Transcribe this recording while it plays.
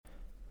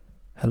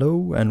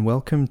Hello and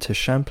welcome to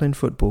Champlain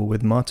Football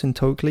with Martyn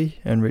Tokley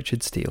and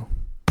Richard Steele.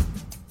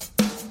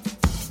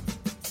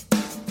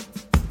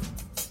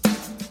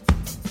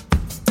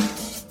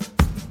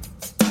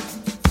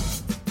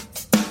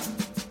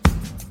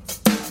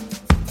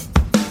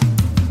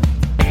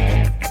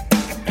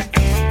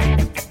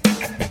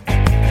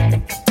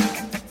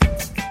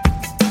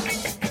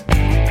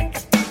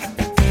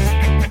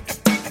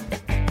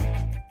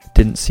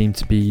 Didn't seem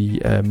to be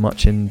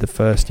much in the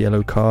first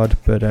yellow card,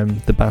 but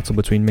the battle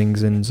between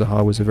Mings and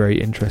Zaha was a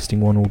very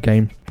interesting one all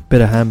game.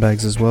 Bit of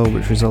handbags as well,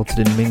 which resulted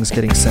in Mings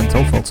getting sent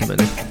off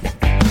ultimately.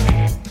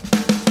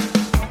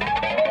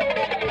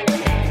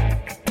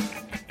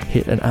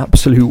 Hit an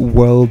absolute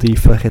worldie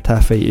for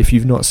Getafe. If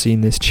you've not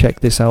seen this, check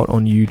this out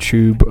on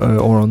YouTube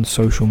or on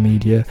social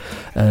media.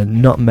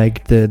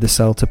 Nutmegged the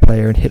Celta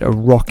player and hit a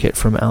rocket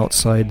from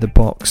outside the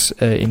box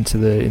into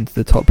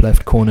the top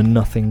left corner.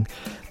 Nothing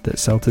that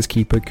Celta's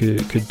keeper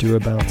could do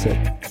about it.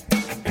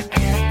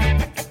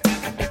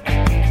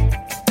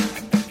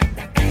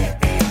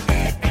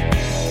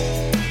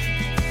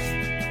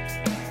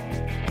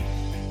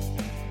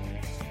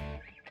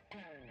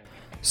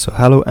 So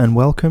hello and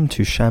welcome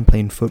to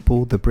Champlain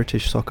Football, the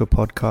British soccer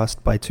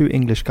podcast by two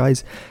English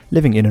guys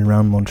living in and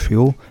around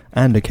Montreal,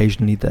 and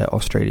occasionally their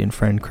Australian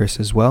friend Chris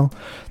as well.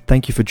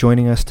 Thank you for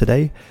joining us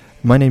today.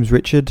 My name's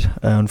Richard.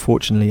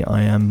 Unfortunately,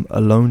 I am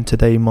alone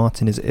today.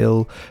 Martyn is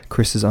ill,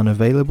 Chris is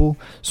unavailable,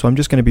 so I'm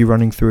just going to be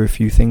running through a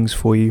few things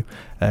for you.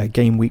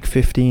 Gameweek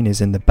 15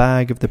 is in the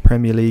bag of the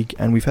Premier League,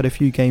 and we've had a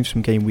few games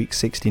from Gameweek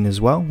 16 as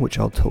well, which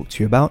I'll talk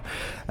to you about.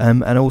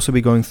 And also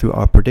be going through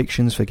our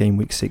predictions for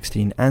Gameweek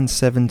 16 and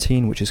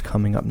 17, which is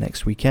coming up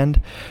next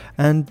weekend,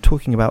 and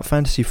talking about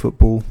fantasy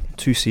football,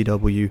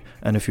 2CW,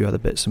 and a few other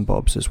bits and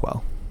bobs as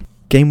well.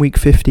 Game week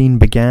 15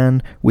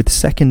 began with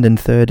second and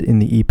third in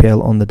the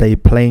EPL on the day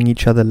playing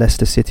each other,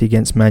 Leicester City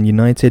against Man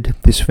United.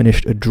 This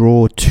finished a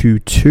draw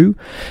 2-2.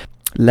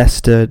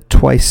 Leicester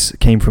twice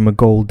came from a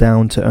goal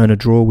down to earn a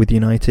draw with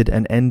United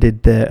and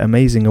ended their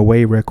amazing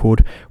away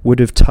record. Would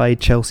have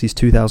tied Chelsea's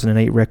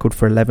 2008 record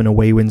for 11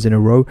 away wins in a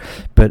row,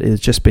 but it has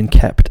just been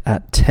kept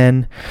at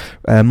 10.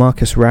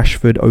 Marcus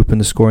Rashford opened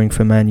the scoring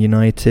for Man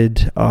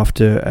United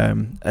after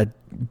a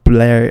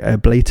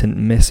blatant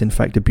miss, in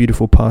fact a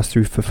beautiful pass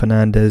through for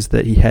Fernandes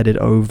that he headed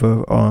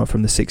over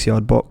from the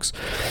 6-yard box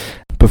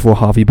before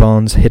Harvey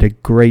Barnes hit a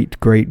great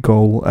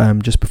goal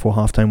just before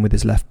halftime with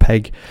his left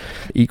peg,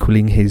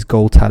 equaling his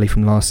goal tally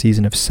from last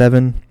season of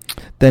 7.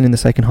 Then in the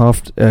second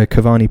half,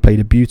 Cavani played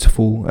a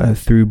beautiful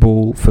through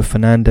ball for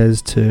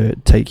Fernandes to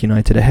take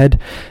United ahead,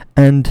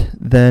 and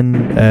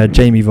then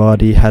Jamie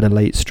Vardy had a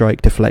late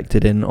strike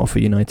deflected in off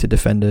a United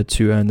defender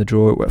to earn the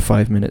draw at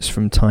 5 minutes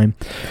from time.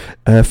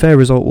 Fair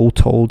result all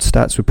told.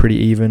 Stats were pretty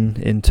even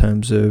in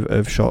terms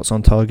of shots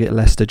on target,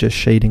 Leicester just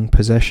shading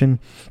possession.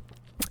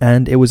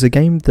 And it was a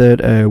game that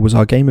was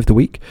our game of the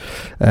week.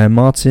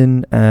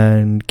 Martyn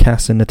and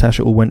Cass and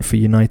Natasha all went for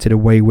United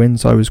away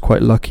wins. I was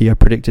quite lucky. I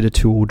predicted a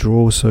 2-2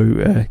 draw,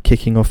 so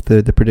kicking off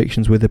the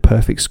predictions with a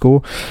perfect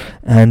score.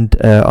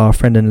 And our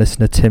friend and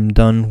listener Tim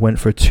Dunn went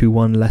for a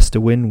 2-1 Leicester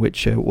win,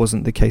 which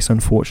wasn't the case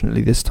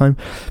unfortunately this time.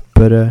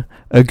 But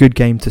a good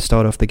game to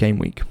start off the game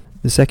week.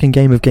 The second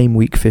game of Game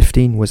Week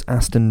 15 was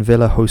Aston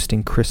Villa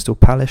hosting Crystal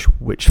Palace,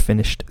 which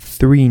finished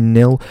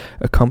 3-0,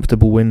 a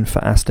comfortable win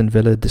for Aston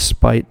Villa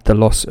despite the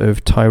loss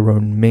of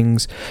Tyrone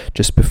Mings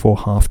just before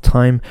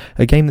half-time.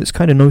 A game that's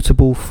kind of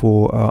notable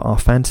for our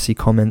fantasy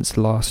comments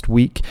last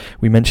week.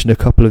 We mentioned a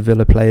couple of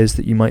Villa players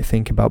that you might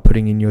think about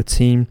putting in your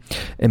team.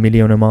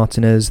 Emiliano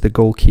Martinez, the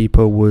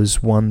goalkeeper,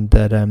 was one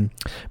that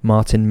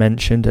Martyn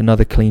mentioned,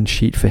 another clean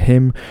sheet for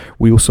him.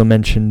 We also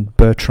mentioned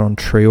Bertrand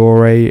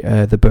Traoré,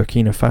 the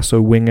Burkina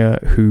Faso winger,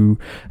 who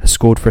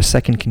scored for a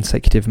second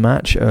consecutive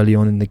match early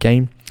on in the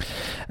game.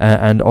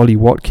 And Ollie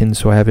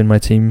Watkins, who I have in my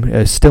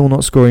team, still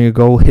not scoring a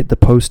goal, hit the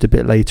post a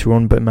bit later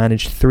on, but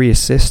managed 3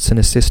 assists, an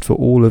assist for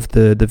all of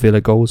the Villa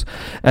goals,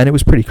 and it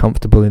was pretty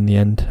comfortable in the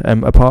end.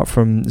 Apart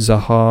from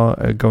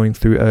Zaha going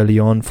through early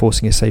on,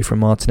 forcing a save from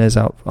Martinez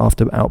out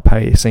after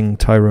outpacing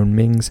Tyrone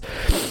Mings,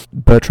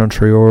 Bertrand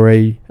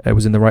Traoré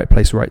was in the right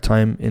place, right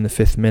time in the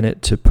 5th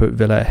minute to put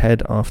Villa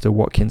ahead after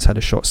Watkins had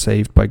a shot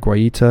saved by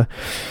Guaita.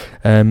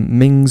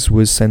 Mings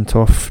was sent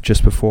off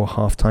just before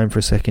half-time for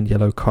a second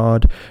yellow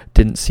card.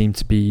 Didn't seem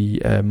to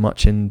be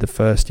much in the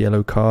first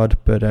yellow card,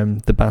 but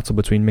the battle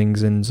between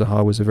Mings and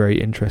Zaha was a very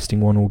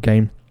interesting one all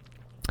game.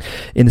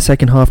 In the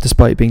second half,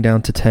 despite being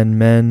down to 10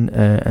 men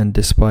and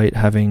despite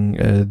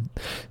having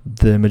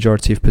the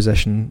majority of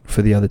possession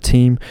for the other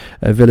team,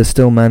 Villa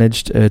still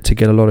managed to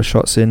get a lot of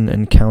shots in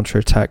and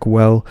counter-attack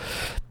well.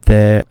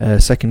 Their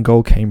second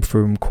goal came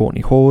from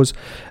Courtney Hawes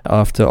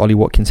after Ollie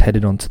Watkins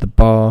headed onto the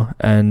bar,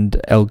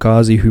 and El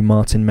Ghazi, who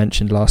Martyn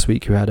mentioned last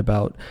week, who had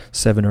about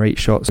 7 or 8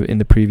 shots in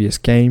the previous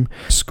game,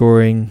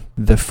 scoring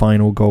the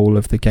final goal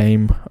of the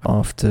game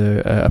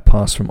after a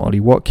pass from Ollie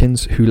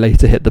Watkins, who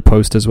later hit the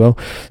post as well.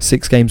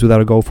 6 games without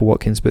a goal for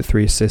Watkins, but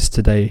 3 assists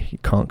today. You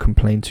can't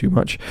complain too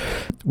much.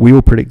 We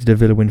all predicted a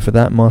Villa win for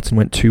that. Martyn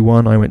went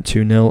 2-1, I went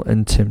 2-0,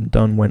 and Tim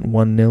Dunn went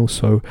 1-0,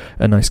 so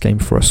a nice game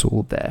for us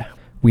all there.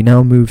 We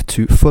now move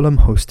to Fulham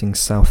hosting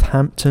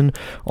Southampton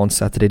on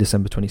Saturday,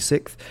 December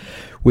 26th,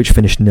 which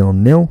finished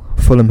 0-0.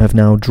 Fulham have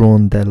now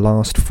drawn their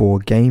last 4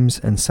 games,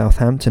 and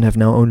Southampton have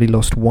now only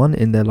lost 1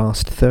 in their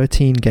last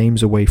 13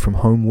 games away from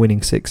home,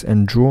 winning 6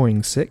 and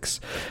drawing 6.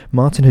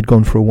 Martyn had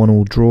gone for a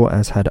 1-1 draw,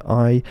 as had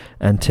I,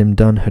 and Tim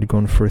Dunn had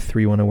gone for a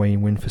 3-1 away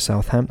win for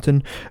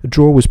Southampton. A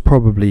draw was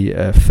probably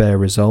a fair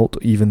result,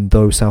 even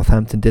though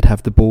Southampton did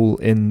have the ball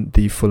in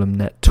the Fulham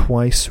net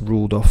twice,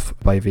 ruled off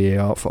by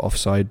VAR for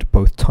offside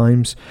both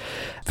times.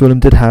 Fulham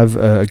did have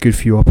a good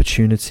few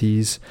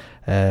opportunities.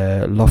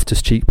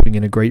 Loftus-Cheek putting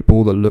in a great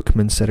ball that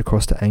Lookman set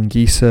across to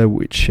Anguissa,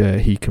 which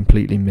he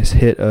completely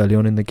mishit early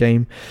on in the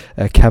game.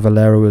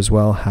 Cavallero as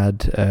well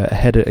had a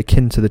header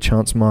akin to the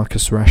chance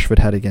Marcus Rashford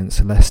had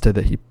against Leicester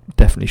that he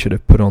definitely should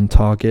have put on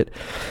target.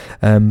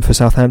 For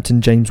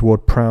Southampton, James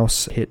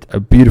Ward-Prowse hit a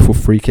beautiful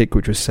free kick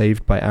which was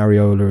saved by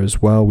Areola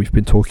as well. We've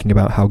been talking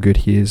about how good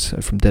he is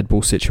from dead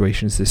ball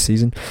situations this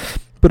season.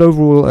 But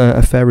overall,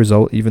 a fair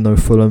result, even though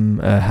Fulham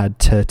had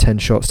 10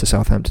 shots to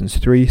Southampton's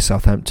 3,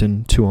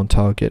 Southampton 2 on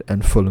target,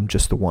 and Fulham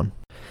just the 1.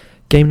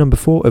 Game number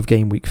 4 of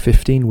Game Week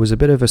 15 was a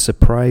bit of a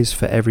surprise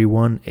for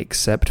everyone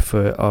except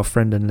for our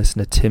friend and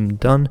listener Tim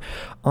Dunn.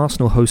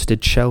 Arsenal hosted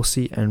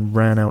Chelsea and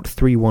ran out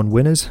 3-1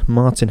 winners.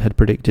 Martyn had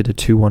predicted a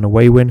 2-1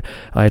 away win.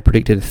 I had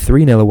predicted a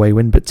 3-0 away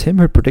win, but Tim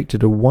had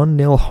predicted a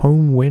 1-0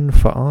 home win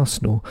for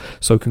Arsenal.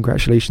 So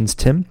congratulations,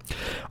 Tim.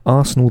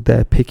 Arsenal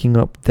there picking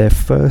up their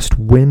first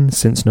win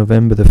since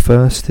November the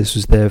 1st. This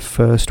was their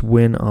first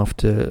win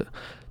after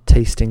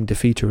tasting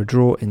defeat or a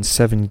draw in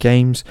 7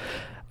 games.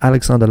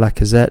 Alexander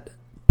Lacazette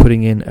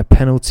putting in a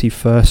penalty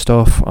first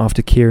off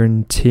after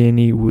Kieran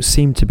Tierney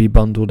seemed to be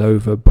bundled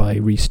over by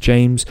Reece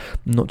James.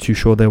 I'm not too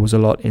sure there was a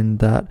lot in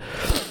that.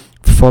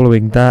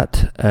 Following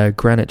that,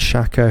 Granit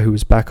Xhaka, who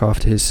was back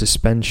after his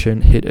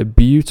suspension, hit a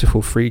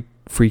beautiful free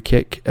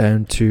kick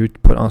to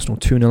put Arsenal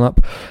 2-0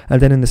 up.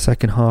 And then in the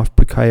second half,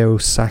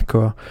 Bukayo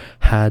Saka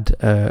had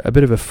a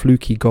bit of a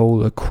fluky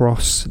goal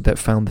across that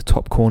found the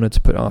top corner to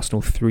put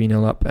Arsenal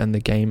 3-0 up and the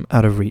game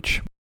out of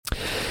reach.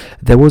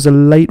 There was a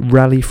late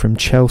rally from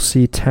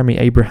Chelsea. Tammy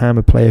Abraham,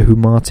 a player who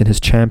Martyn has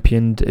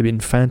championed in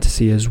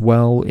fantasy as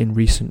well in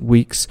recent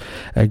weeks,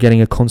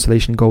 getting a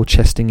consolation goal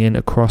chesting in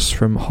across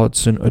from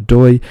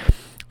Hudson-Odoi,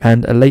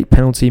 and a late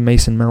penalty,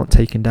 Mason Mount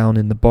taken down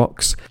in the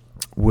box,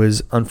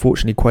 was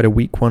unfortunately quite a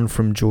weak one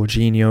from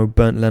Jorginho.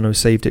 Bernd Leno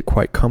saved it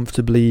quite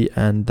comfortably,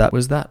 and that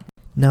was that.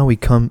 Now we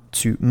come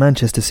to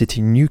Manchester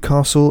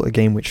City-Newcastle, a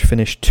game which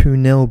finished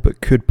 2-0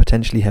 but could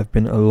potentially have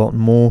been a lot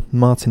more.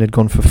 Martyn had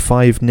gone for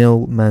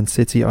 5-0 Man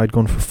City, I'd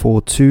gone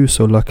for 4-2,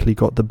 so luckily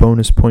got the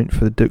bonus point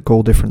for the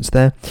goal difference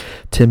there.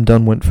 Tim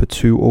Dunn went for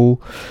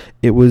 2-2.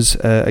 It was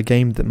a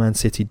game that Man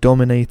City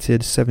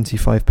dominated,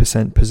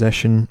 75%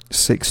 possession,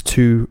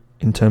 6-2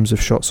 in terms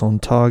of shots on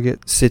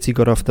target. City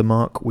got off the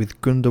mark with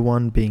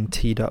Gundogan being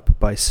teed up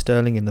by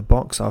Sterling in the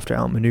box after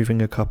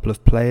outmanoeuvring a couple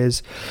of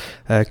players.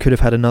 Could have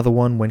had another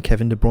one when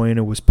Kevin De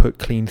Bruyne was put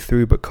clean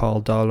through, but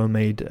Carl Darlow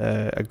made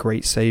a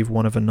great save,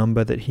 one of a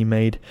number that he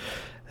made.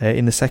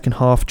 In the second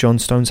half, John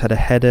Stones had a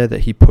header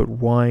that he put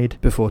wide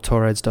before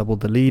Torres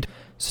doubled the lead.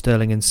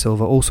 Sterling and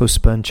Silva also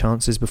spurned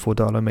chances before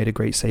Darlow made a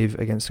great save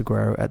against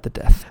Aguero at the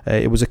death.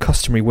 It was a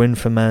customary win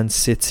for Man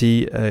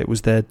City. It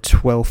was their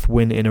 12th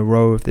win in a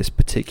row of this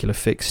particular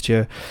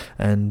fixture,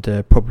 and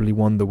probably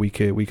one that we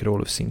could all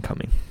have seen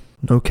coming.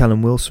 No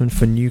Callum Wilson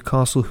for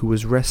Newcastle, who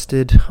was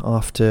rested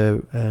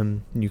after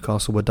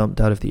Newcastle were dumped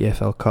out of the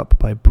EFL Cup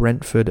by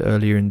Brentford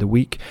earlier in the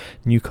week.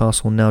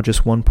 Newcastle now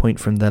just 1 point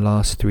from their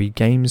last 3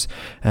 games,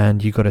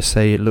 and you got to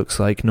say it looks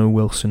like no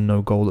Wilson,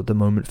 no goal at the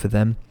moment for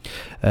them.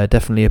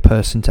 Definitely a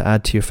person to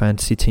add to your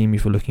fantasy team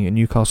if you're looking at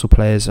Newcastle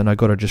players, and I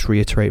got to just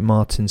reiterate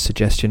Martyn's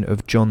suggestion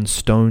of John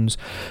Stones,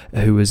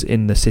 who was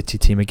in the City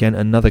team again.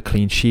 Another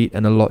clean sheet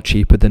and a lot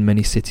cheaper than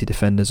many City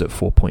defenders at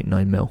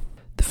 4.9 mil.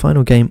 The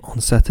final game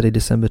on Saturday,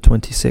 December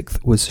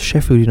 26th was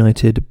Sheffield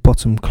United,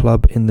 bottom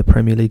club in the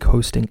Premier League,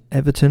 hosting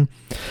Everton.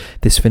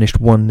 This finished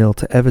 1-0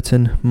 to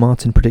Everton.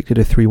 Martyn predicted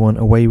a 3-1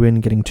 away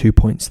win, getting 2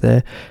 points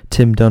there.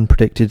 Tim Dunn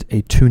predicted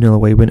a 2-0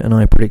 away win, and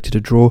I predicted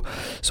a draw.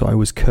 So I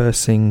was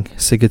cursing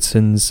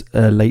Sigurdsson's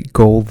late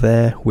goal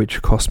there,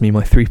 which cost me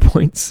my 3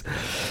 points.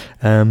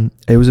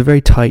 It was a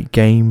very tight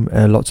game,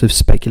 lots of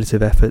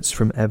speculative efforts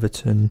from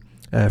Everton,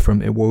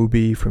 from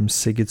Iwobi, from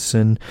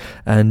Sigurdsson,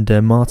 and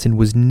Martyn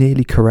was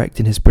nearly correct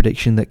in his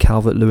prediction that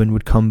Calvert-Lewin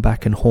would come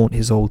back and haunt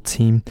his old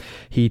team.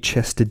 He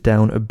chested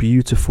down a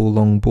beautiful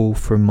long ball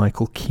from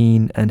Michael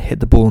Keane and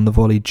hit the ball on the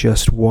volley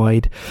just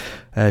wide.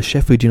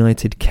 Sheffield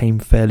United came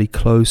fairly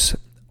close.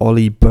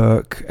 Ollie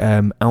Burke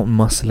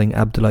out-muscling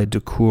Abdoulaye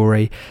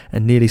Doucouré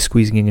and nearly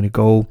squeezing in a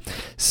goal,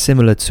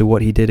 similar to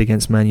what he did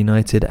against Man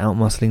United,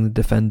 out-muscling the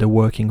defender,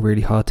 working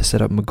really hard to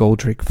set up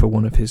McGoldrick for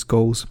one of his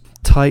goals.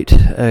 Tight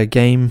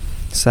game,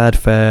 sad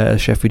for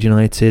Sheffield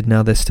United.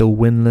 Now they're still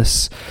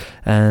winless,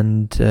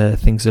 and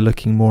things are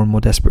looking more and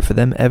more desperate for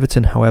them.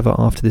 Everton, however,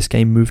 after this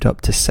game moved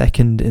up to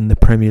second in the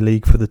Premier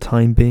League for the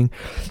time being,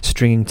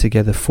 stringing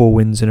together 4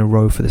 wins in a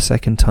row for the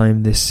second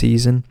time this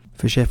season.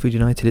 For Sheffield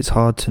United, it's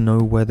hard to know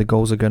where the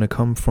goals are going to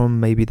come from.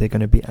 Maybe they're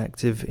going to be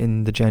active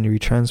in the January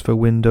transfer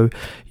window.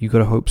 You got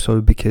to hope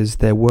so, because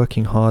they're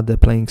working hard. They're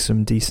playing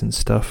some decent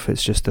stuff.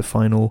 It's just the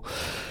final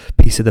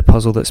piece of the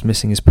puzzle that's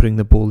missing is putting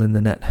the ball in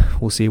the net.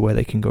 We'll see where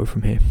they can go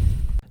from here.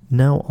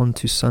 Now on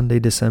to Sunday,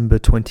 December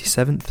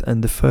 27th,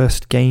 and the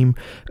first game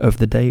of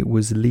the day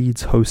was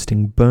Leeds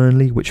hosting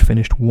Burnley, which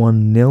finished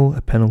 1-0,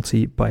 a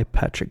penalty by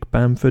Patrick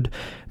Bamford.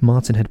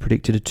 Martyn had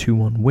predicted a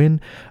 2-1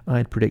 win, I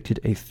had predicted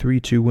a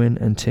 3-2 win,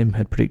 and Tim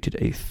had predicted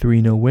a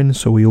 3-0 win,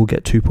 so we all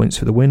get 2 points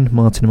for the win.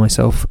 Martyn and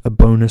myself a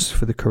bonus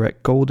for the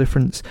correct goal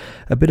difference.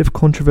 A bit of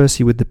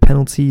controversy with the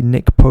penalty.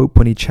 Nick Pope,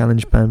 when he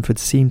challenged Bamford,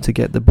 seemed to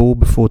get the ball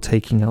before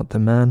taking out the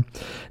man.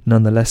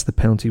 Nonetheless, the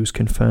penalty was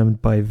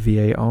confirmed by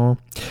VAR.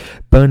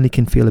 Burnley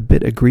can feel a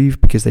bit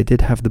aggrieved because they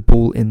did have the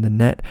ball in the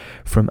net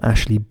from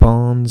Ashley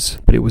Barnes,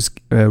 but it was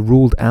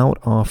ruled out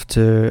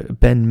after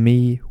Ben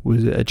Mee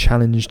was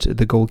challenged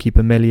the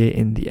goalkeeper Meslier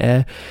in the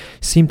air.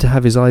 Seemed to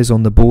have his eyes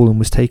on the ball and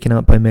was taken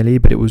out by Meslier,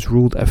 but it was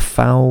ruled a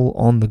foul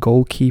on the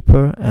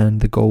goalkeeper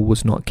and the goal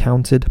was not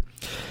counted.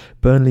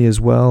 Burnley as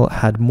well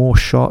had more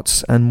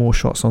shots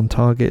on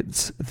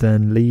targets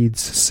than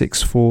Leeds,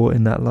 6-4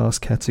 in that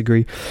last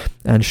category,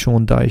 and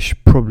Sean Dyche,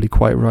 probably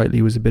quite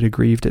rightly, was a bit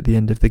aggrieved at the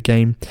end of the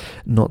game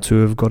not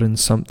to have gotten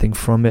something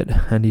from it,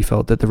 and he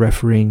felt that the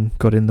refereeing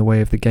got in the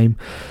way of the game.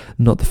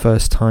 Not the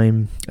first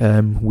time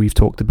we've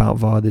talked about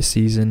VAR this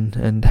season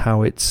and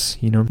how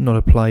it's not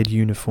applied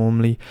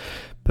uniformly,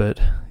 but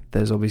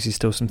there's obviously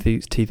still some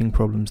teething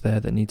problems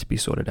there that need to be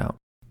sorted out.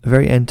 A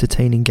very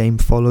entertaining game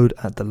followed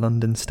at the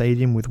London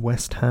Stadium with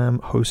West Ham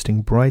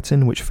hosting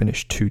Brighton, which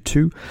finished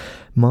 2-2.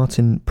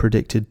 Martyn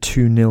predicted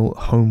 2-0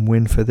 home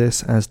win for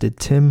this, as did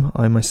Tim.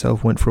 I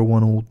myself went for a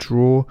 1-1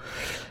 draw.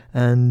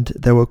 And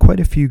there were quite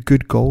a few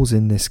good goals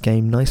in this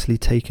game, nicely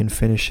taken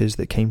finishes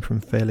that came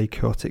from fairly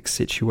chaotic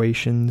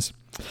situations.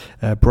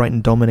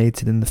 Brighton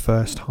dominated in the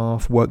first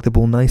half, worked the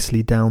ball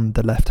nicely down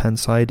the left-hand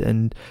side,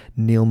 and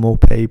Neil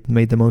Maupay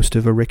made the most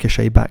of a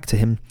ricochet back to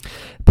him,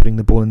 putting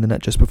the ball in the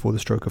net just before the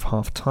stroke of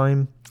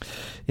half-time.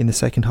 In the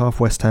second half,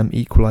 West Ham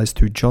equalised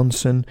through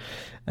Johnson,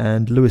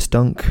 and Lewis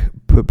Dunk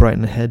put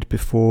Brighton ahead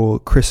before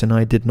Chris and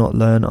I did not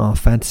learn our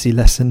fantasy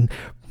lesson,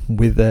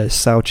 with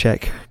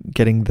Soucek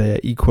getting the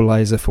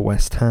equaliser for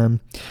West Ham.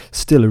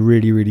 Still a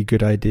really, really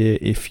good idea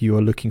if you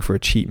are looking for a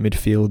cheap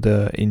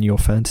midfielder in your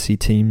fantasy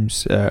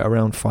teams,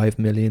 around 5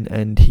 million,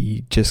 and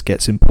he just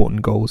gets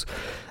important goals.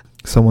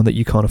 Someone that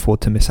you can't afford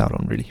to miss out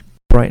on, really.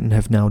 Brighton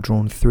have now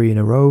drawn 3 in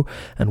a row,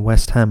 and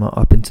West Ham are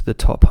up into the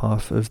top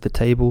half of the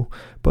table.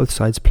 Both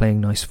sides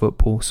playing nice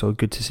football, so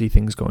good to see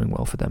things going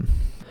well for them.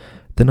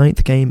 The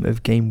 9th game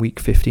of Game Week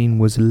 15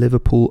 was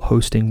Liverpool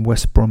hosting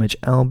West Bromwich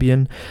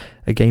Albion,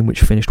 a game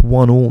which finished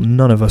 1-1.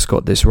 None of us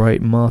got this right.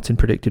 Martyn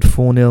predicted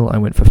 4-0, I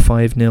went for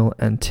 5-0,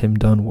 and Tim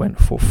Dunn went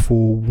for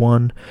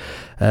 4-1.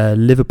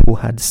 Liverpool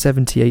had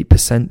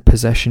 78%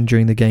 possession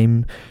during the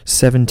game,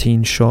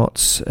 17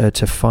 shots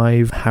to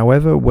 5.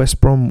 However, West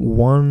Brom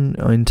won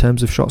in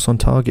terms of shots on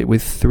target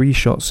with 3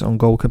 shots on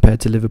goal compared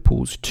to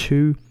Liverpool's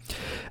 2.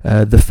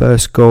 The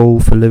first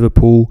goal for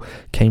Liverpool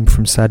came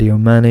from Sadio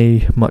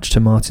Mane, much to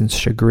Martyn's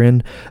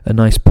chagrin. A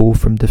nice ball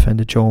from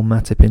defender Joel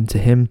Matip into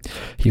him.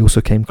 He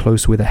also came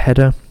close with a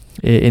header.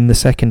 In the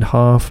second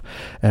half,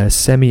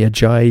 Semi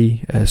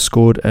Ajayi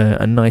scored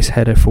a nice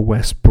header for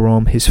West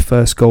Brom, his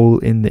first goal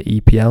in the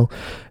EPL.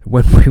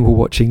 When we were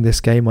watching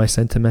this game, I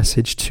sent a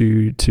message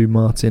to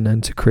Martyn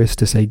and to Chris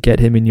to say,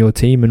 get him in your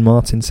team, and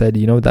Martyn said,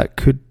 that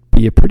could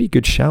be a pretty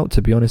good shout,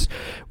 to be honest,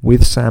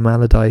 with Sam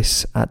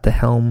Allardyce at the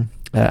helm.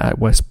 At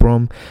West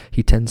Brom,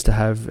 he tends to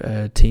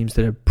have teams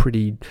that are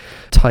pretty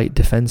tight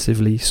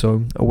defensively,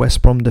 so a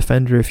West Brom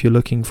defender, if you're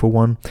looking for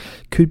one,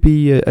 could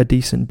be a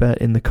decent bet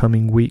in the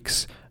coming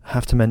weeks. I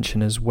have to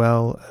mention as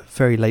well, a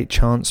very late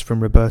chance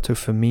from Roberto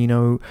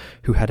Firmino,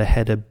 who had a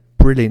header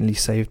brilliantly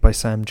saved by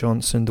Sam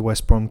Johnson, the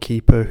West Brom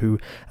keeper, who,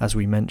 as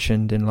we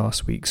mentioned in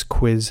last week's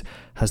quiz,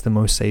 has the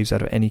most saves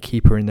out of any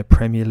keeper in the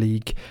Premier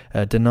League,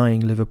 denying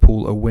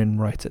Liverpool a win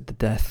right at the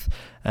death.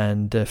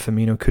 And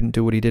Firmino couldn't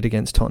do what he did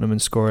against Tottenham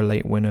and score a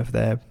late winner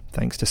there,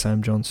 thanks to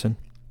Sam Johnson.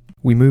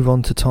 We move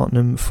on to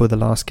Tottenham for the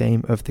last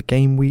game of the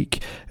game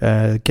week,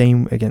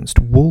 game against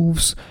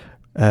Wolves.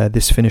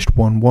 This finished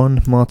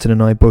 1-1. Martyn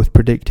and I both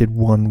predicted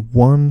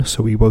 1-1,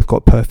 so we both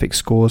got perfect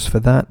scores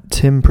for that.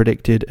 Tim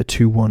predicted a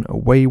 2-1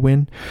 away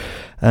win.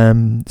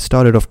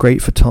 Started off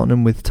great for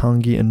Tottenham with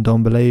Tanguy and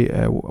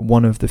Ndombele,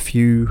 one of the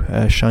few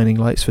shining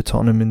lights for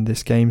Tottenham in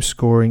this game,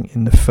 scoring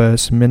in the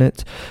first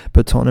minute.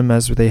 But Tottenham,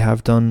 as they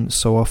have done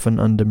so often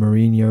under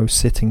Mourinho,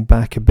 sitting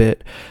back a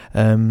bit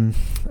and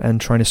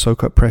trying to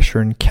soak up pressure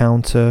and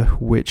counter,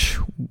 which,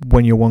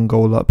 when you're 1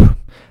 goal up,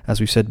 as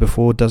we said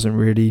before, doesn't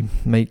really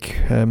make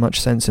much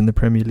sense in the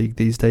Premier League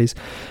these days.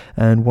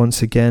 And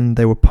once again,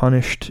 they were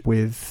punished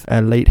with a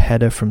late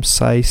header from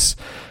Saiss.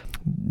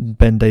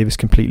 Ben Davies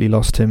completely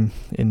lost him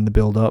in the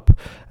build-up,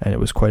 and it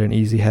was quite an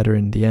easy header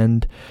in the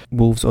end.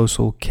 Wolves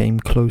also came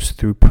close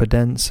through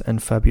Podence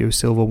and Fabio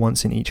Silva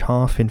once in each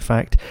half. In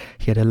fact,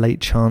 he had a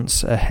late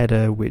chance, a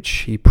header which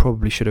he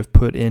probably should have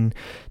put in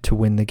to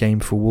win the game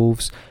for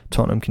Wolves.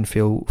 Tottenham can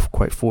feel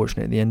quite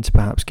fortunate at the end to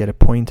perhaps get a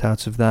point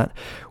out of that.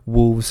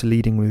 Wolves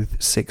leading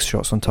with 6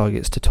 shots on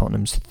targets to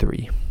Tottenham's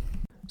 3.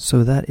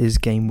 So that is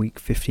game week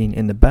 15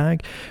 in the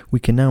bag.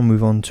 We can now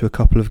move on to a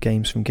couple of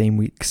games from game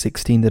week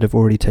 16 that have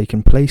already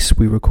taken place.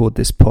 We record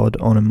this pod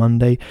on a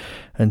Monday,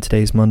 and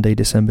today is Monday,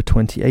 December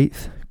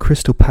 28th.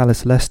 Crystal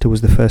Palace Leicester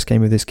was the first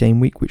game of this game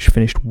week, which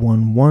finished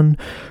 1-1.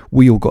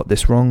 We all got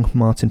this wrong.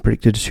 Martyn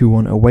predicted a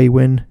 2-1 away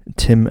win.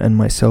 Tim and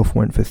myself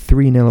went for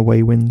 3-0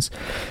 away wins.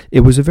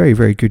 It was a very,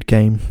 very good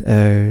game.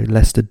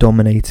 Leicester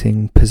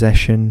dominating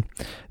possession,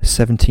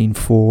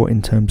 17-4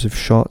 in terms of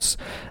shots,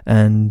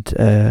 and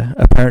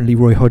apparently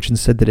Roy Hodgson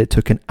said that it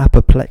took an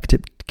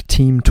apoplectic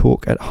team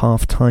talk at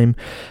half-time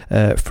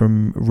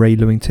from Ray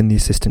Lewington, the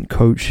assistant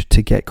coach,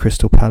 to get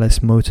Crystal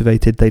Palace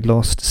motivated. They'd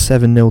lost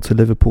 7-0 to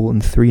Liverpool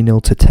and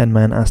 3-0 to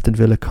 10-man Aston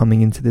Villa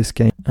coming into this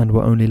game, and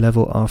were only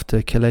level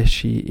after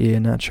Kelechi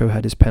Iheanacho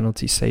had his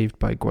penalty saved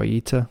by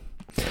Guaita.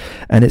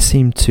 And it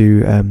seemed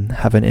to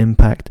have an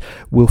impact.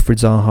 Wilfried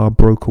Zaha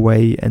broke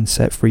away and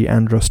set free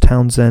Andros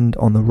Townsend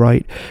on the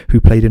right,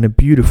 who played in a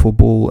beautiful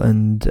ball,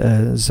 and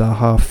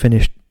Zaha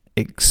finished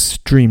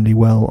extremely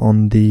well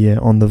on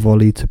the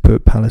volley to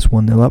put Palace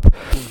 1-0 up.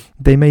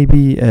 They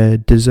maybe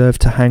deserve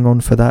to hang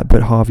on for that,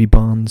 but Harvey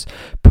Barnes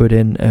put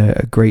in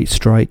a great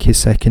strike, his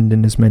second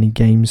in as many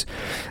games,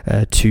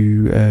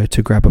 to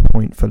grab a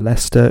point for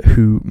Leicester,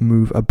 who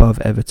move above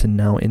Everton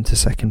now into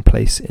second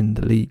place in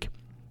the league.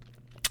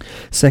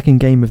 Second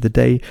game of the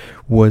day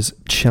was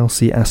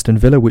Chelsea-Aston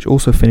Villa, which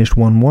also finished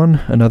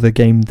 1-1, another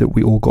game that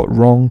we all got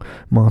wrong.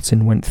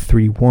 Martyn went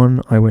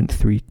 3-1, I went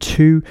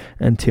 3-2,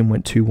 and Tim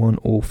went 2-1,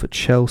 all for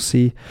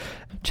Chelsea.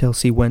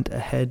 Chelsea went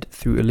ahead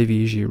through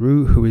Olivier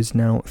Giroud, who is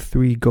now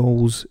 3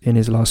 goals in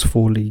his last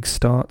 4 league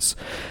starts,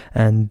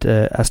 and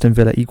Aston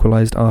Villa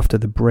equalised after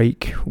the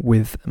break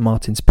with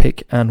Martyn's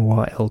pick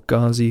Anwar El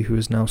Ghazi, who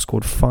has now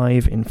scored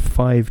 5 in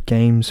 5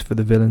 games for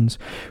the Villains,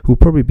 who will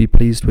probably be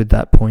pleased with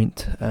that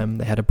point.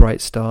 They had a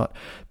bright start,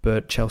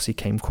 but Chelsea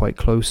came quite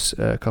close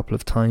a couple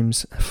of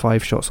times,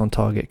 5 shots on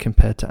target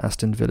compared to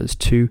Aston Villa's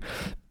 2.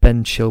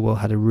 Ben Chilwell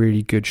had a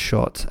really good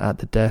shot at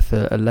the death,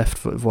 a left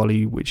foot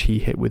volley which he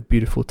hit with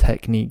beautiful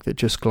technique that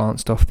just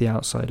glanced off the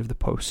outside of the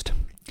post.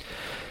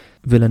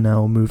 Villa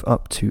now move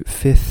up to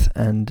 5th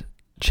and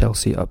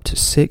Chelsea up to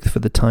 6th for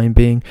the time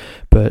being,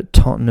 but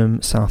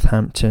Tottenham,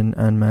 Southampton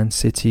and Man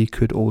City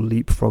could all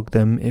leapfrog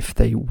them if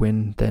they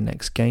win their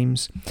next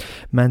games.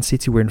 Man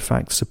City were in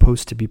fact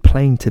supposed to be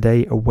playing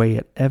today away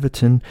at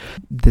Everton.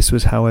 This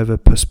was however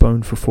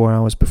postponed for 4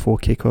 hours before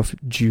kickoff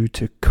due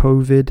to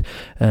COVID.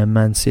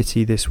 Man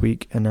City this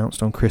week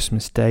announced on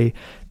Christmas Day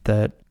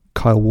that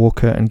Kyle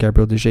Walker and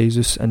Gabriel De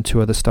Jesus and 2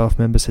 other staff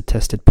members had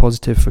tested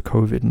positive for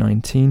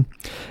COVID-19,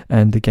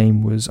 and the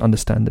game was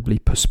understandably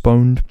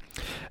postponed.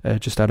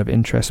 Just out of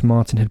interest,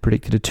 Martyn had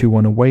predicted a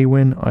 2-1 away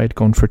win, I had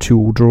gone for a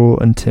 2-2 draw,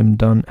 and Tim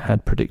Dunn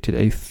had predicted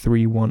a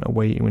 3-1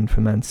 away win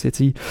for Man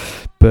City.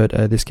 But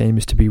this game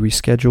is to be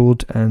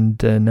rescheduled,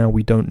 and now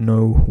we don't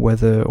know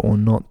whether or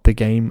not the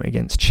game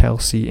against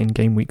Chelsea in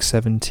game week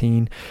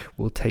 17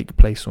 will take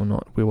place or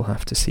not. We will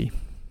have to see.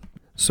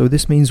 So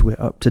this means we're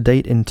up to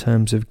date in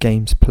terms of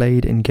games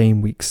played in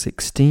game week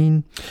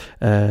 16.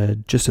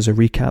 Just as a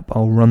recap,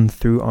 I'll run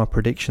through our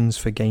predictions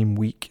for game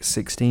week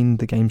 16,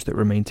 the games that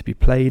remain to be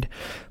played.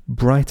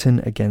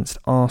 Brighton against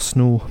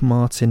Arsenal.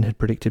 Martyn had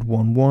predicted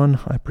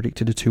 1-1. I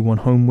predicted a 2-1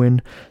 home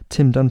win.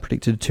 Tim Dunn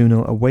predicted a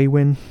 2-0 away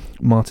win.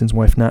 Martyn's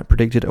wife Nat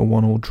predicted a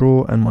 1-1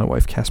 draw, and my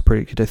wife Cass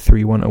predicted a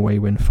 3-1 away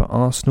win for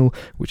Arsenal,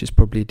 which is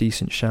probably a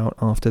decent shout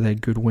after their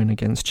good win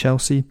against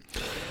Chelsea.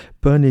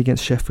 Burnley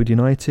against Sheffield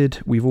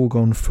United, we've all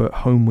gone for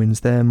home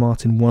wins there.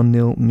 Martyn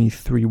 1-0, me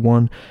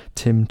 3-1,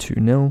 Tim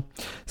 2-0.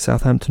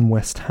 Southampton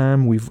West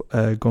Ham, we've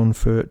gone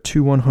for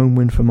 2-1 home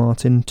win for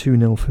Martyn,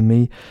 2-0 for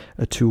me,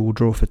 a 2-2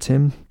 draw for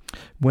Tim.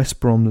 West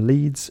Brom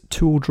Leeds,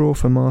 2-2 draw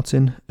for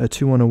Martyn, a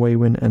 2-1 away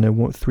win and a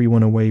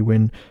 3-1 away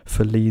win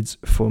for Leeds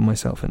for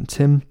myself and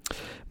Tim.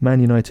 Man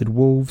United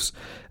Wolves,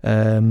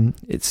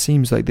 it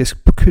seems like this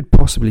could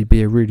possibly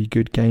be a really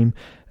good game.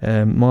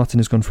 Martyn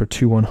has gone for a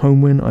 2-1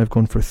 home win, I've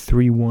gone for a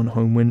 3-1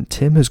 home win.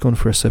 Tim has gone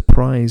for a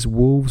surprise,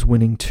 Wolves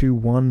winning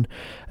 2-1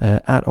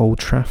 at Old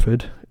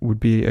Trafford. Would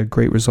be a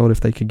great result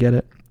if they could get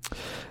it.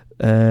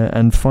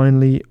 And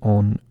finally,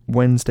 on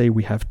Wednesday,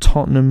 we have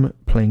Tottenham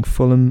playing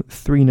Fulham,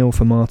 3-0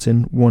 for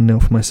Martyn,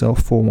 1-0 for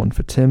myself, 4-1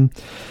 for Tim.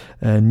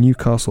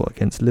 Newcastle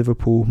against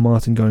Liverpool,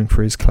 Martyn going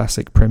for his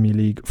classic Premier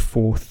League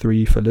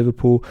 4-3 for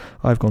Liverpool.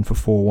 I've gone for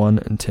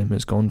 4-1 and Tim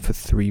has gone for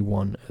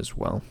 3-1 as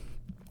well.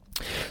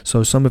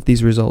 So some of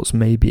these results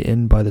may be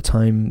in by the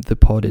time the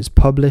pod is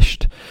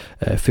published.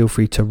 Feel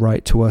free to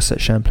write to us at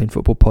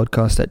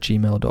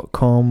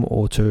champlainfootballpodcast@gmail.com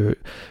or to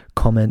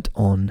comment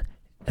on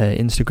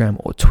Instagram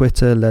or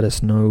Twitter. Let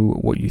us know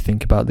what you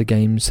think about the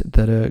games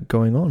that are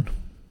going on.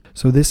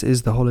 So this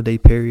is the holiday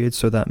period,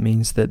 so that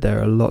means that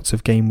there are lots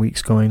of game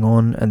weeks going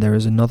on, and there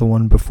is another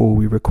one before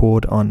we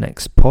record our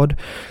next pod.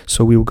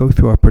 So we will go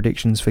through our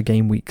predictions for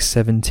game week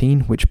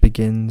 17, which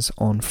begins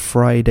on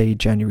Friday,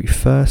 January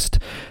 1st.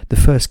 The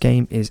first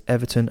game is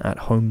Everton at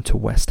home to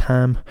West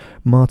Ham.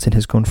 Martyn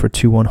has gone for a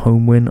 2-1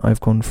 home win. I've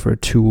gone for a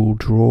 2-2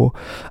 draw.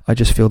 I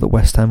just feel that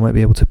West Ham might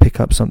be able to pick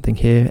up something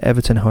here.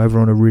 Everton, however,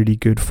 on a really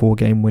good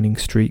 4-game winning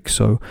streak,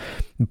 so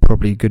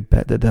probably a good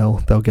bet that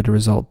they'll get a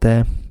result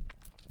there.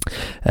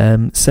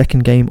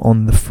 Second game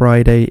on the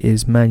Friday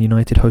is Man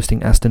United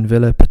hosting Aston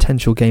Villa,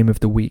 potential game of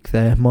the week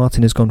there.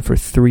 Martyn has gone for a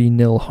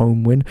 3-0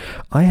 home win.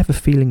 I have a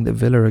feeling that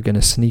Villa are going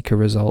to sneak a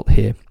result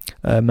here.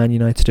 Man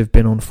United have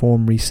been on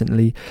form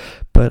recently,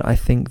 but I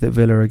think that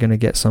Villa are going to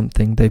get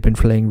something. They've been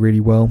playing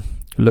really well.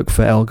 Look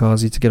for El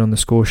Ghazi to get on the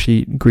score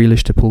sheet,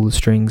 Grealish to pull the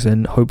strings,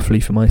 and hopefully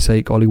for my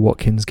sake, Ollie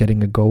Watkins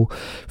getting a goal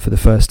for the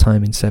first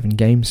time in 7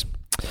 games.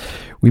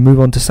 We move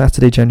on to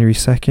Saturday, January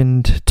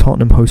 2nd.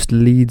 Tottenham host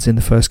Leeds in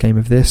the first game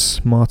of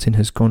this. Martyn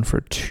has gone for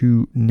a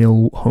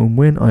 2-0 home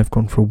win. I've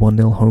gone for a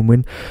 1-0 home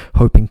win,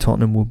 hoping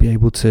Tottenham will be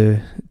able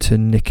to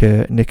nick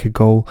a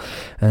goal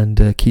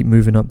and keep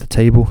moving up the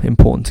table.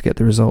 Important to get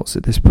the results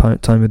at this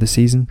time of the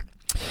season.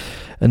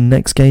 And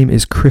next game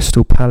is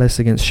Crystal Palace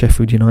against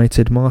Sheffield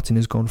United. Martyn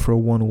has gone for a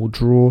 1-1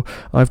 draw.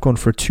 I've gone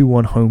for a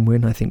 2-1 home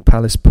win. I think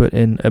Palace put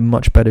in a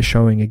much better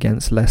showing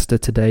against Leicester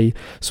today,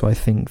 so I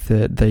think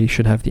that they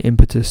should have the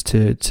impetus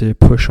to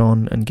push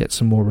on and get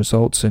some more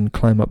results and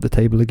climb up the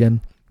table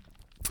again.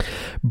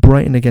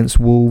 Brighton against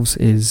Wolves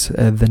is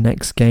the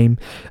next game.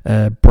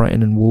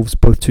 Brighton and Wolves,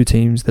 both two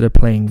teams that are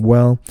playing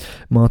well.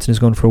 Martyn has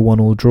gone for a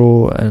 1-1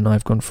 draw, and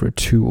I've gone for a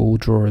 2-2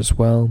 draw as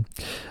well.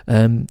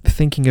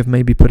 Thinking of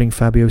maybe putting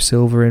Fabio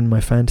Silva in my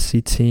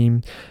fantasy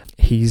team.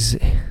 He's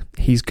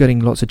getting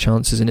lots of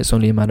chances, and it's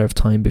only a matter of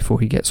time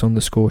before he gets on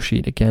the score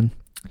sheet again.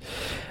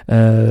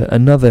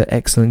 Another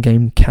excellent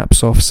game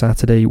caps off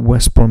Saturday.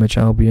 West Bromwich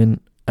Albion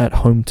at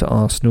home to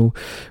Arsenal.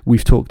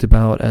 We've talked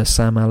about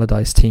Sam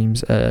Allardyce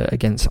teams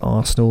against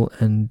Arsenal,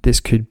 and this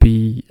could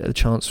be a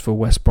chance for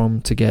West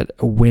Brom to get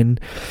a win.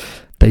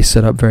 They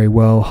set up very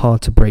well,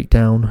 hard to break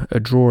down. A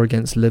draw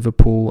against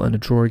Liverpool and a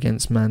draw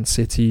against Man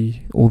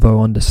City, although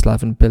under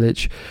Slaven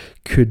Bilic,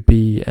 could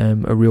be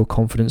a real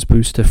confidence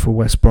booster for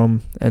West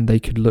Brom, and they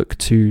could look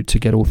to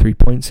get all 3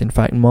 points. In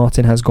fact,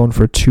 Martyn has gone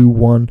for a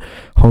 2-1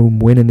 home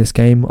win in this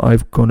game.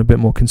 I've gone a bit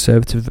more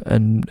conservative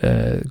and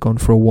gone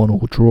for a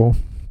 1-1 draw.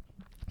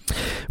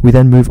 We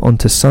then move on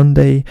to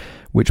Sunday,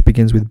 which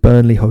begins with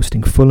Burnley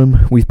hosting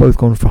Fulham. We've both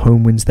gone for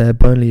home wins there.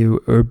 Burnley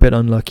are a bit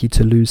unlucky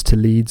to lose to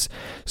Leeds,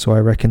 so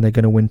I reckon they're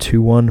going to win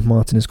 2-1.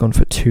 Martyn has gone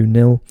for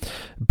 2-0.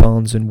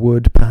 Barnes and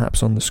Wood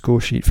perhaps on the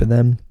score sheet for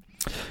them.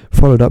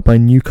 Followed up by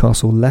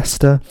Newcastle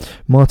Leicester.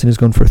 Martyn has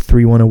gone for a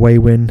 3-1 away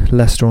win.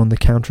 Leicester on the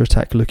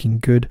counter-attack looking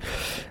good.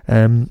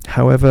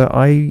 However,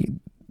 I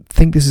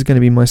think this is going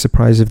to be my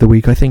surprise of the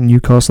week. I think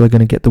Newcastle are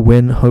going to get the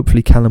win.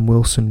 Hopefully Callum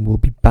Wilson will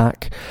be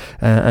back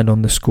and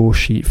on the score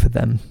sheet for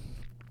them.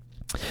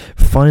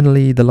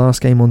 Finally, the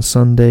last game on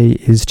Sunday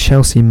is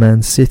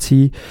Chelsea-Man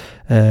City.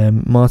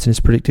 Martyn has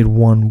predicted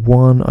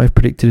 1-1. I've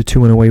predicted a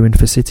 2-1 away win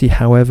for City.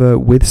 However,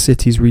 with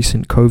City's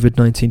recent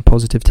COVID-19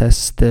 positive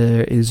tests,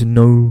 there is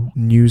no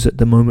news at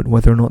the moment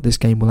whether or not this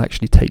game will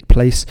actually take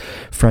place.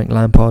 Frank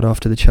Lampard,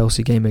 after the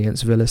Chelsea game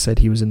against Villa, said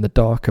he was in the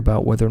dark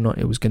about whether or not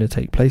it was going to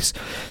take place.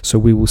 So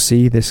we will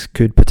see. This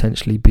could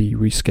potentially be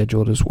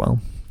rescheduled as well.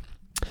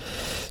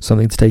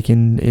 Something to take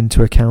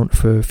into account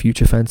for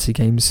future fantasy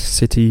games.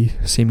 City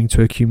seeming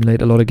to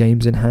accumulate a lot of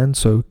games in hand,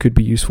 so it could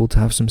be useful to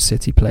have some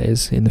City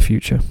players in the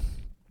future.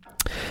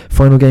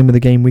 Final game of the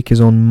game week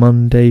is on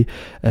Monday,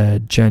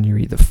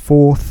 January the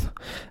 4th.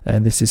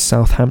 This is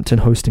Southampton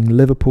hosting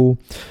Liverpool.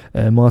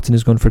 Martyn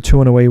has gone for a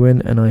 2-1 away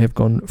win, and I have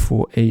gone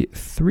for a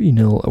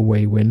 3-0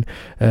 away win.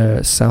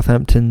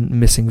 Southampton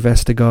missing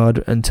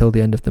Vestergaard until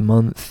the end of the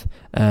month,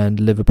 and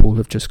Liverpool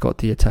have just got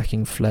the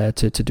attacking flair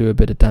to do a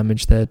bit of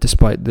damage there,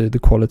 despite the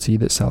quality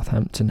that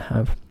Southampton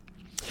have.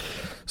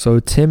 So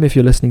Tim, if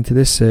you're listening to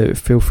this,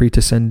 feel free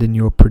to send in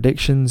your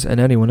predictions, and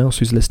anyone else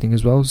who's listening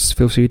as well,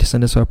 feel free to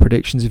send us our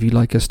predictions if you'd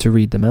like us to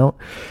read them out,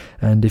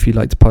 and if you'd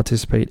like to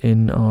participate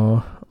in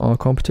our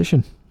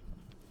competition.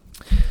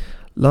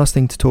 Last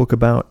thing to talk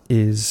about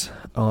is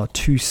our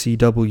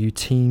 2CW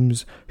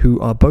teams, who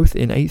are both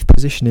in 8th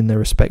position in their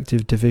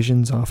respective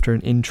divisions after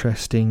an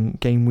interesting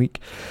game week.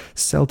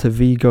 Celta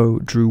Vigo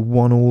drew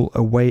 1-1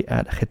 away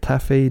at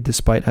Getafe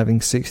despite having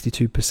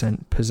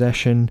 62%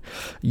 possession.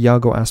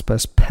 Iago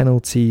Aspas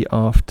penalty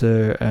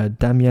after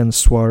Damian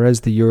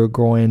Suarez, the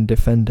Uruguayan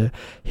defender,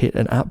 hit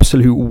an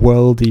absolute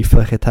worldie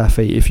for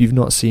Getafe. If you've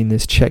not seen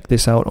this, check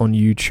this out on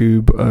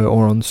YouTube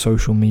or on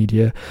social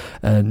media.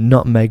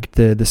 Nutmegged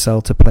the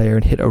Celta player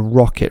and hit a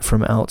rocket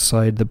from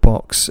outside the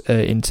box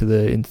into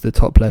the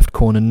top left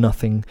corner.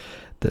 Nothing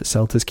that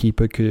Celta's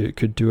keeper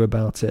could do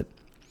about it.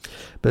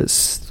 But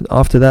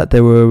after that,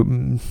 there were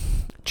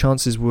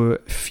chances were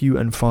few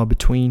and far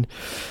between,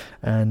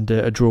 and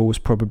a draw was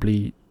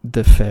probably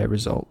the fair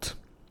result.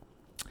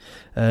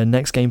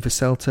 Next game for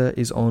Celta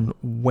is on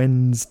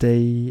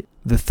Wednesday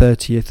the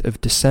 30th of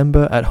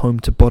December at home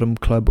to bottom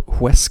club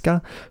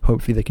Huesca.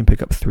 Hopefully they can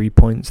pick up 3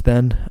 points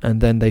then,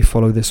 and then they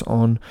follow this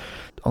on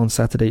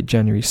Saturday,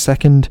 January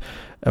 2nd,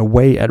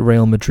 away at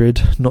Real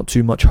Madrid. Not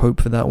too much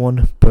hope for that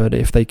one, but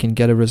if they can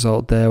get a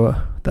result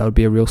there, that would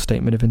be a real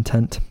statement of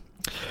intent.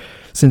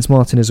 Since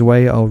Martyn is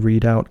away, I'll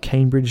read out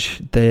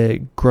Cambridge. Their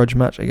grudge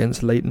match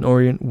against Leyton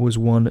Orient was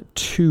won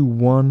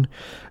 2-1.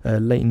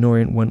 Leyton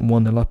Orient went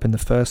 1-0 up in the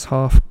first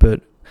half,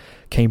 but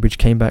Cambridge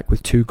came back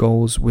with 2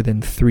 goals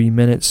within 3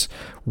 minutes.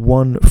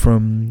 One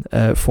from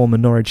former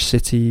Norwich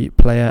City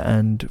player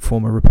and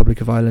former Republic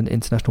of Ireland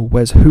international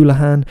Wes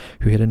Hoolahan,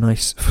 who hit a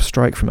nice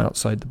strike from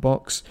outside the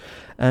box.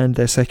 And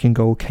their second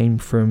goal came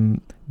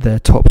from their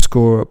top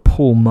scorer,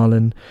 Paul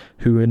Mullen,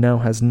 who now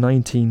has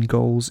 19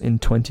 goals in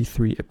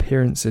 23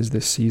 appearances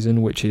this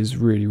season, which is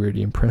really,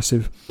 really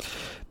impressive.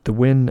 The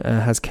win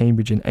has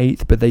Cambridge in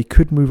 8th, but they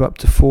could move up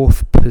to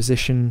 4th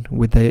position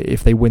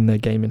if they win their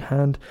game in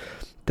hand.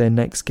 Their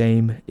next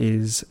game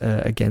is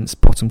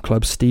against bottom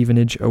club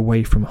Stevenage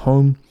away from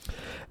home,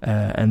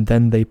 and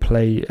then they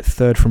play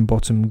third from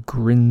bottom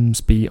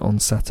Grimsby on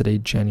Saturday,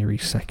 January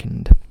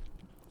 2nd.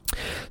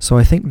 So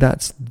I think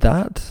that's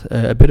that.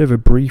 A bit of a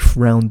brief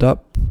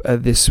roundup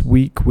this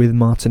week with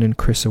Martyn and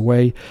Chris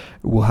away.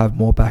 We'll have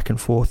more back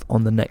and forth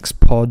on the next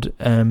pod.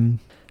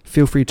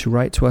 Feel free to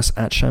write to us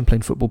at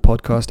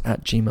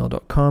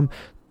champlainfootballpodcast@gmail.com,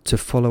 to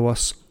follow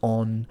us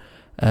on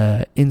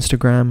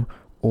Instagram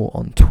or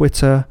on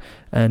Twitter,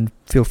 and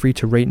feel free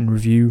to rate and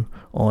review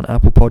on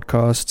Apple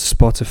Podcasts,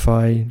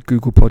 Spotify,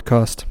 Google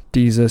Podcast,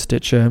 Deezer,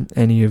 Stitcher,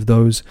 any of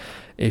those.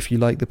 If you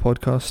like the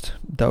podcast,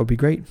 that would be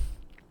great.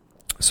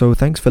 So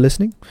thanks for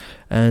listening,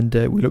 and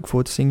we look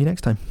forward to seeing you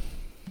next time.